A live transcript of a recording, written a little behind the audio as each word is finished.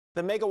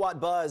The megawatt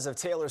buzz of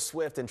Taylor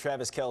Swift and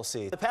Travis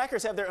Kelce. The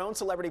Packers have their own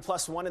celebrity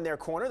plus one in their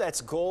corner.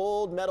 That's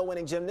gold medal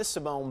winning gymnast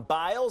Simone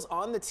Biles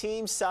on the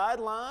team's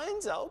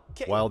sidelines.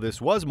 Okay. While this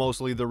was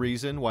mostly the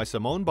reason why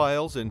Simone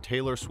Biles and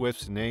Taylor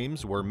Swift's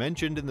names were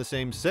mentioned in the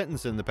same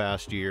sentence in the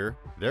past year,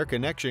 their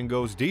connection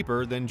goes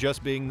deeper than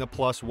just being the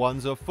plus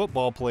ones of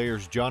football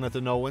players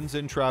Jonathan Owens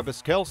and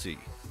Travis Kelce.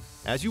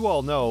 As you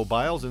all know,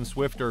 Biles and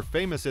Swift are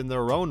famous in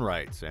their own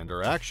rights and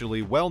are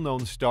actually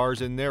well-known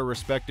stars in their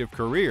respective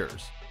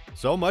careers.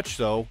 So much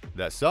so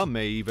that some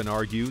may even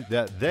argue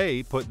that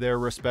they put their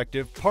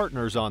respective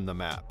partners on the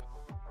map.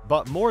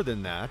 But more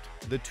than that,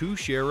 the two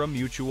share a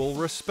mutual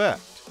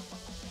respect.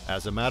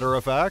 As a matter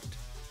of fact,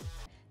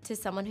 to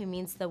someone who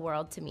means the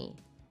world to me.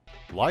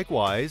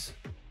 Likewise,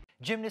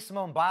 gymnast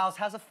Simone Biles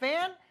has a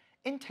fan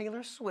in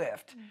Taylor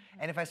Swift.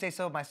 And if I say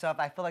so myself,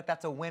 I feel like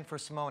that's a win for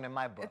Simone in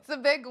my book. It's a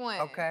big win.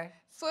 Okay.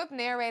 Swift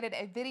narrated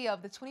a video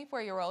of the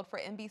 24-year-old for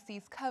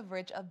NBC's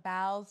coverage of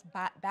Biles'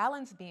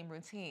 balance beam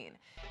routine.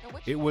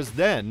 It was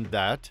then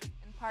that,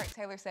 in part,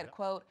 Taylor said,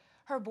 quote,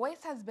 "Her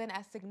voice has been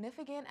as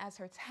significant as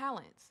her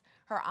talents.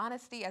 Her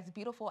honesty as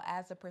beautiful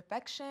as the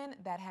perfection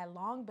that had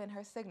long been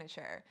her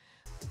signature."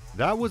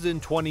 That was in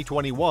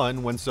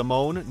 2021 when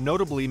Simone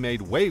notably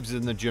made waves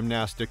in the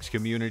gymnastics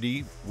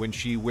community when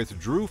she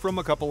withdrew from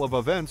a couple of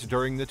events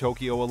during the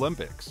Tokyo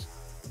Olympics.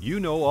 You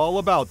know all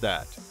about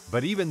that.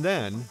 But even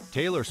then,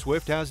 Taylor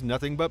Swift has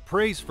nothing but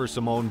praise for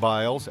Simone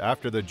Biles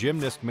after the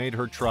gymnast made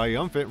her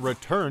triumphant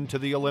return to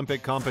the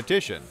Olympic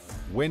competition,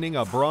 winning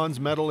a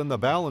bronze medal in the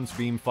balance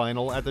beam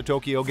final at the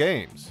Tokyo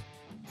Games.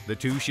 The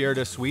two shared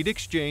a sweet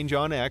exchange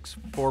on X,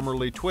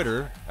 formerly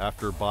Twitter,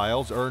 after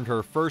Biles earned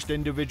her first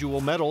individual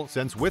medal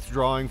since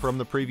withdrawing from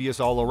the previous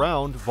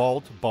all-around,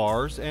 vault,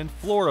 bars, and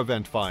floor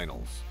event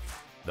finals.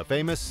 The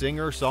famous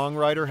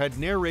singer-songwriter had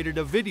narrated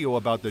a video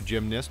about the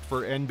gymnast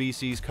for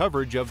NBC's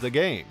coverage of the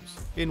Games,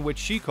 in which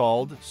she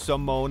called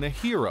Simone a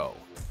hero.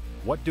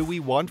 What do we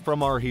want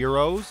from our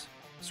heroes?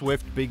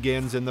 Swift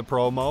begins in the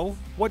promo.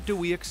 What do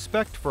we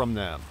expect from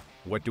them?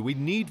 What do we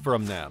need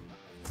from them?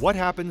 What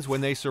happens when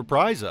they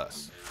surprise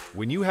us?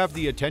 When you have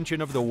the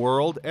attention of the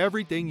world,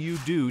 everything you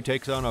do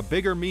takes on a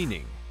bigger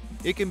meaning.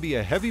 It can be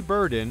a heavy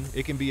burden,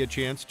 it can be a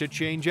chance to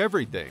change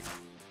everything.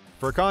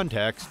 For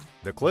context,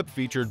 the clip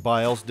featured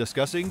Biles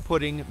discussing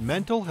putting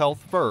mental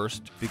health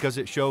first because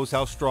it shows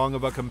how strong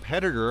of a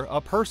competitor,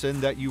 a person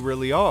that you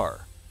really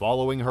are.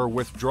 Following her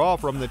withdrawal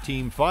from the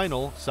team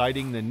final,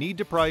 citing the need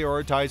to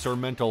prioritize her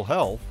mental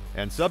health,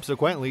 and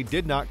subsequently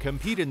did not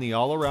compete in the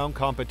all-around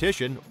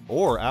competition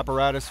or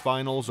apparatus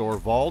finals or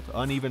vault,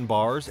 uneven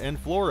bars, and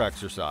floor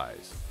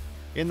exercise.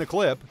 In the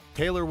clip,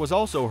 Taylor was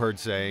also heard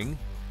saying,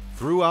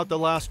 "Throughout the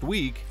last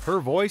week, her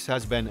voice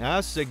has been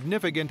as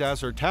significant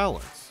as her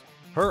talents.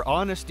 Her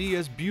honesty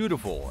is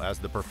beautiful as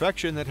the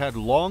perfection that had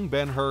long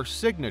been her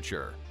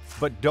signature.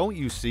 But don't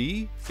you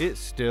see? It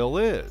still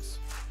is.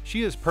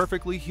 She is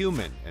perfectly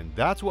human, and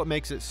that's what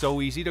makes it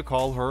so easy to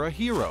call her a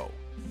hero."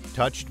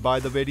 Touched by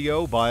the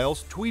video,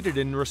 Biles tweeted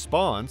in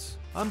response,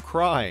 "I'm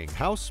crying.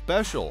 How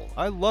special.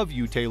 I love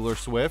you, Taylor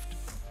Swift."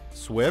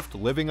 Swift,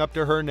 living up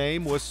to her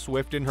name, was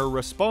swift in her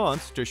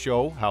response to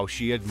show how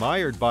she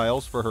admired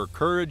Biles for her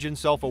courage and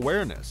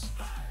self-awareness.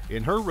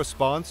 In her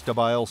response to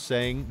Biles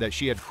saying that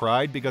she had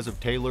cried because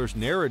of Taylor's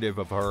narrative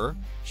of her,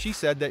 she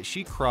said that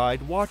she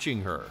cried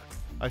watching her.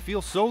 "I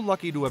feel so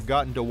lucky to have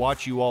gotten to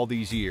watch you all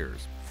these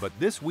years, but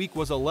this week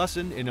was a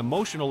lesson in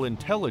emotional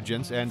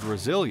intelligence and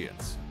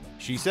resilience."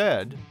 She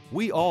said,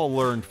 "We all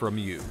learned from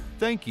you.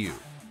 Thank you."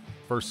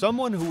 For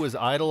someone who is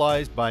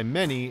idolized by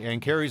many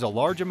and carries a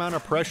large amount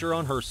of pressure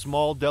on her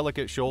small,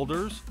 delicate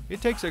shoulders,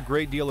 it takes a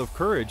great deal of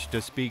courage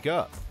to speak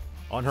up.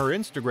 On her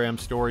Instagram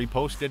story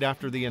posted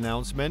after the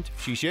announcement,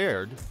 she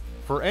shared,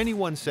 "For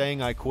anyone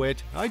saying I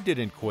quit, I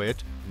didn't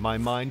quit. My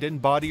mind and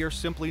body are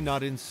simply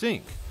not in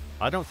sync.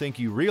 I don't think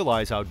you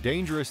realize how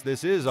dangerous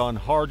this is on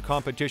hard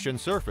competition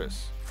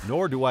surface,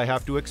 nor do I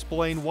have to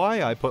explain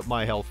why I put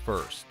my health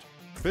first.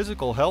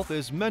 Physical health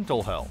is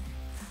mental health."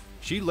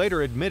 She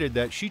later admitted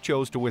that she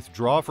chose to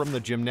withdraw from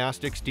the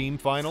gymnastics team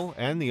final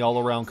and the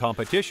all-around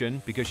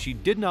competition because she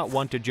did not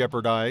want to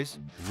jeopardize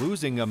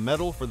losing a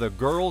medal for the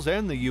girls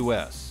and the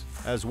U.S.,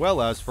 as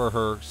well as for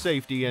her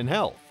safety and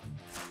health.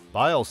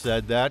 Biles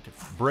said that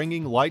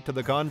bringing light to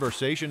the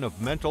conversation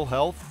of mental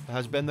health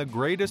has been the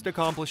greatest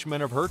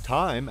accomplishment of her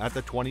time at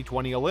the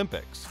 2020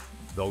 Olympics.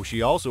 Though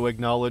she also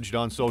acknowledged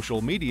on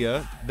social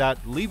media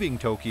that leaving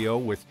Tokyo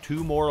with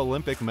 2 more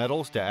Olympic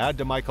medals to add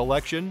to my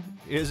collection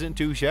isn't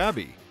too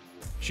shabby.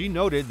 She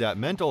noted that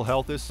mental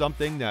health is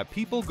something that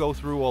people go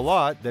through a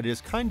lot that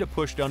is kind of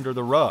pushed under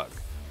the rug.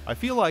 "I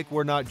feel like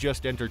we're not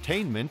just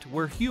entertainment,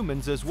 we're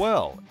humans as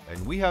well,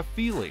 and we have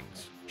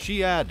feelings,"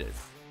 she added.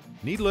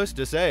 Needless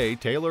to say,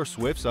 Taylor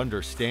Swift's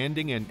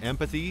understanding and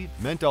empathy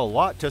meant a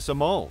lot to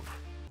Simone.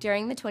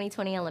 During the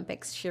 2020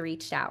 Olympics, she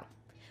reached out,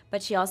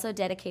 but she also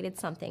dedicated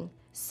something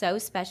so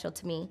special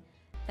to me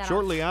that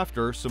Shortly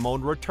after,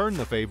 Simone returned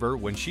the favor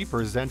when she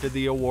presented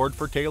the award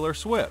for Taylor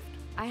Swift.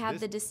 I have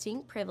the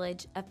distinct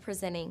privilege of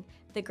presenting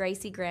the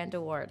Gracie Grand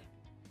Award.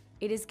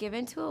 It is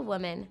given to a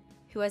woman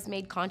who has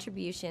made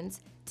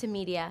contributions to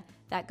media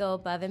that go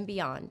above and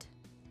beyond,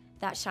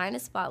 that shine a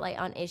spotlight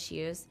on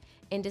issues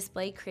and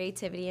display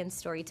creativity and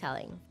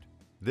storytelling.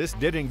 This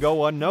didn't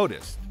go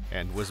unnoticed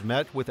and was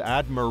met with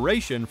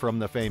admiration from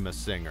the famous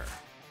singer.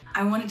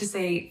 I wanted to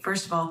say,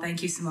 first of all,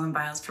 thank you, Simone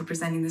Biles, for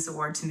presenting this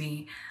award to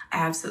me. I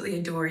absolutely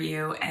adore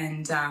you,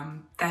 and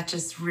that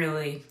just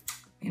really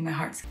made my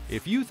heart.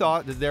 If you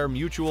thought that their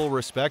mutual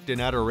respect and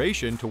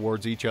adoration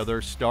towards each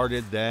other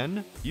started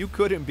then, you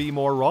couldn't be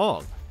more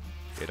wrong.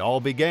 It all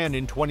began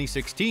in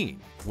 2016,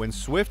 when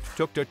Swift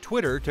took to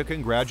Twitter to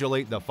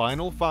congratulate the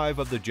final 5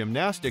 of the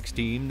gymnastics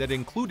team that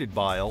included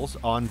Biles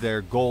on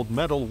their gold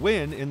medal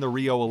win in the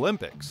Rio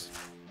Olympics.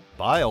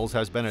 Biles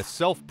has been a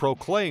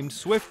self-proclaimed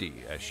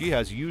Swiftie, as she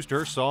has used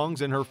her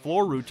songs in her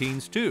floor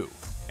routines too,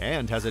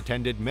 and has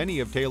attended many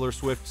of Taylor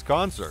Swift's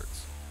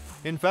concerts.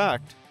 In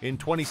fact, in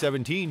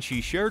 2017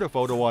 she shared a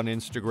photo on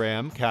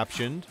Instagram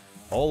captioned,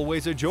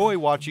 "Always a joy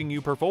watching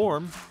you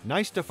perform.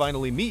 Nice to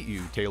finally meet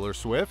you, Taylor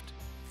Swift."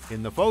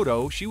 In the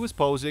photo, she was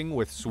posing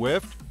with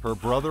Swift, her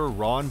brother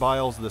Ron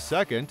Biles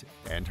II,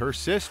 and her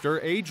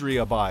sister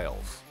Adria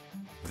Biles.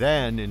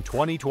 Then, in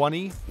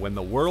 2020, when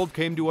the world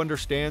came to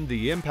understand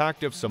the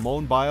impact of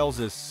Simone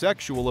Biles'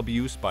 sexual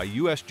abuse by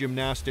U.S.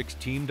 Gymnastics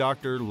team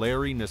doctor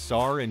Larry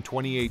Nassar in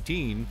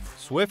 2018,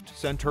 Swift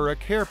sent her a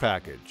care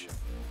package.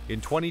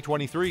 In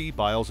 2023,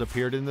 Biles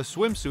appeared in the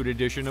swimsuit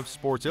edition of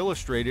Sports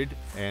Illustrated,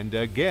 and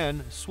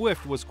again,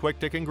 Swift was quick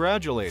to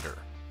congratulate her.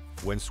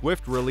 When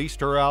Swift released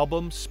her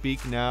album,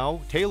 Speak Now,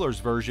 Taylor's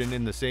version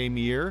in the same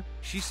year,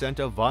 she sent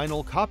a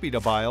vinyl copy to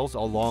Biles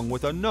along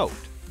with a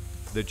note.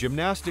 The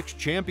gymnastics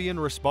champion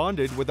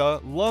responded with a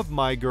 "Love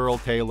my girl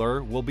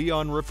Taylor, will be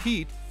on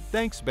repeat,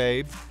 thanks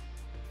babe."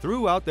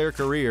 Throughout their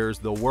careers,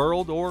 the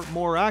world, or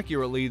more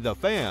accurately the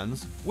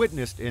fans,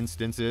 witnessed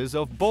instances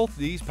of both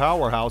these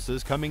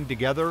powerhouses coming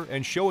together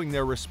and showing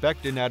their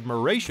respect and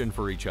admiration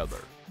for each other.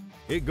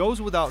 It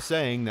goes without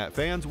saying that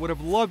fans would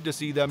have loved to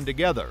see them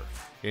together.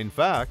 In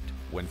fact,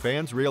 when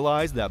fans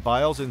realized that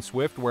Biles and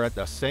Swift were at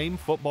the same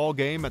football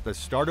game at the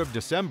start of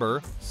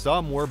December,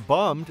 some were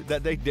bummed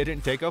that they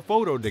didn't take a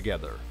photo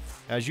together.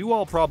 As you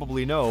all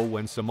probably know,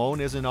 when Simone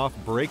isn't off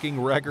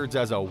breaking records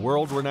as a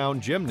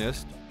world-renowned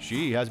gymnast,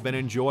 she has been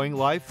enjoying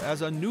life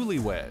as a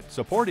newlywed,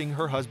 supporting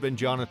her husband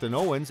Jonathan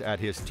Owens at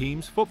his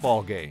team's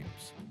football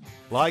games.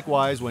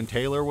 Likewise, when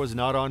Taylor was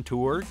not on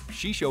tour,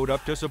 she showed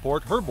up to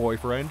support her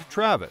boyfriend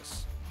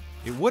Travis.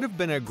 It would have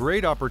been a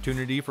great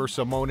opportunity for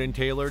Simone and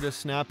Taylor to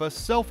snap a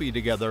selfie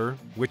together,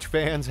 which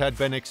fans had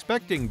been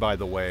expecting, by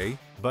the way,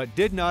 but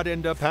did not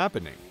end up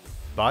happening.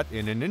 But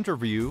in an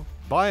interview,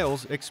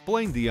 Biles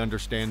explained the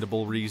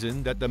understandable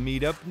reason that the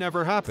meetup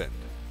never happened.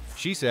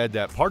 She said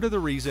that part of the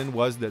reason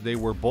was that they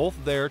were both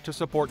there to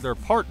support their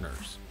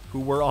partners,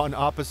 who were on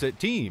opposite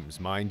teams,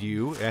 mind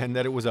you, and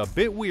that it was a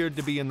bit weird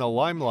to be in the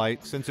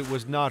limelight since it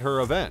was not her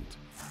event.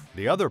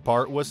 The other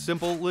part was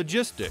simple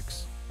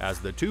logistics, as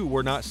the two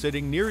were not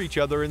sitting near each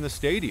other in the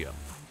stadium.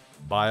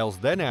 Biles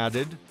then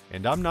added,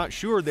 "And I'm not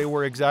sure they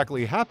were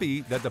exactly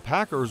happy that the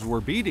Packers were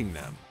beating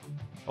them."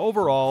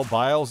 Overall,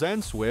 Biles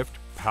and Swift,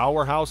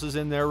 powerhouses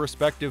in their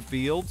respective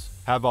fields,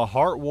 have a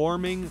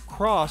heartwarming,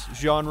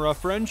 cross-genre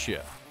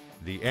friendship.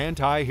 The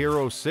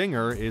anti-hero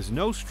singer is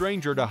no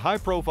stranger to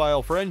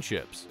high-profile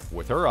friendships,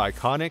 with her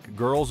iconic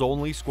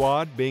girls-only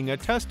squad being a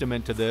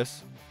testament to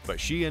this. But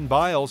she and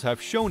Biles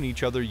have shown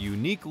each other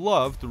unique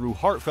love through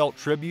heartfelt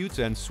tributes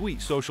and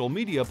sweet social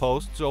media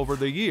posts over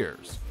the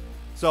years.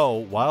 So,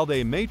 while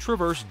they may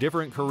traverse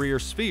different career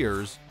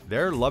spheres,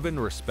 their love and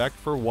respect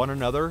for one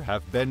another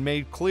have been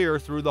made clear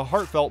through the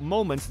heartfelt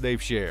moments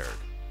they've shared.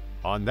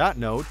 On that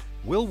note,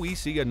 will we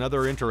see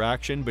another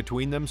interaction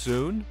between them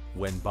soon?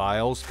 When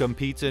Biles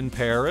competes in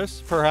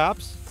Paris,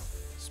 perhaps?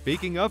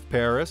 Speaking of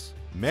Paris,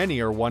 many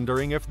are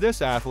wondering if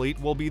this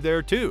athlete will be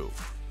there too.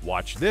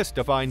 Watch this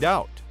to find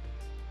out.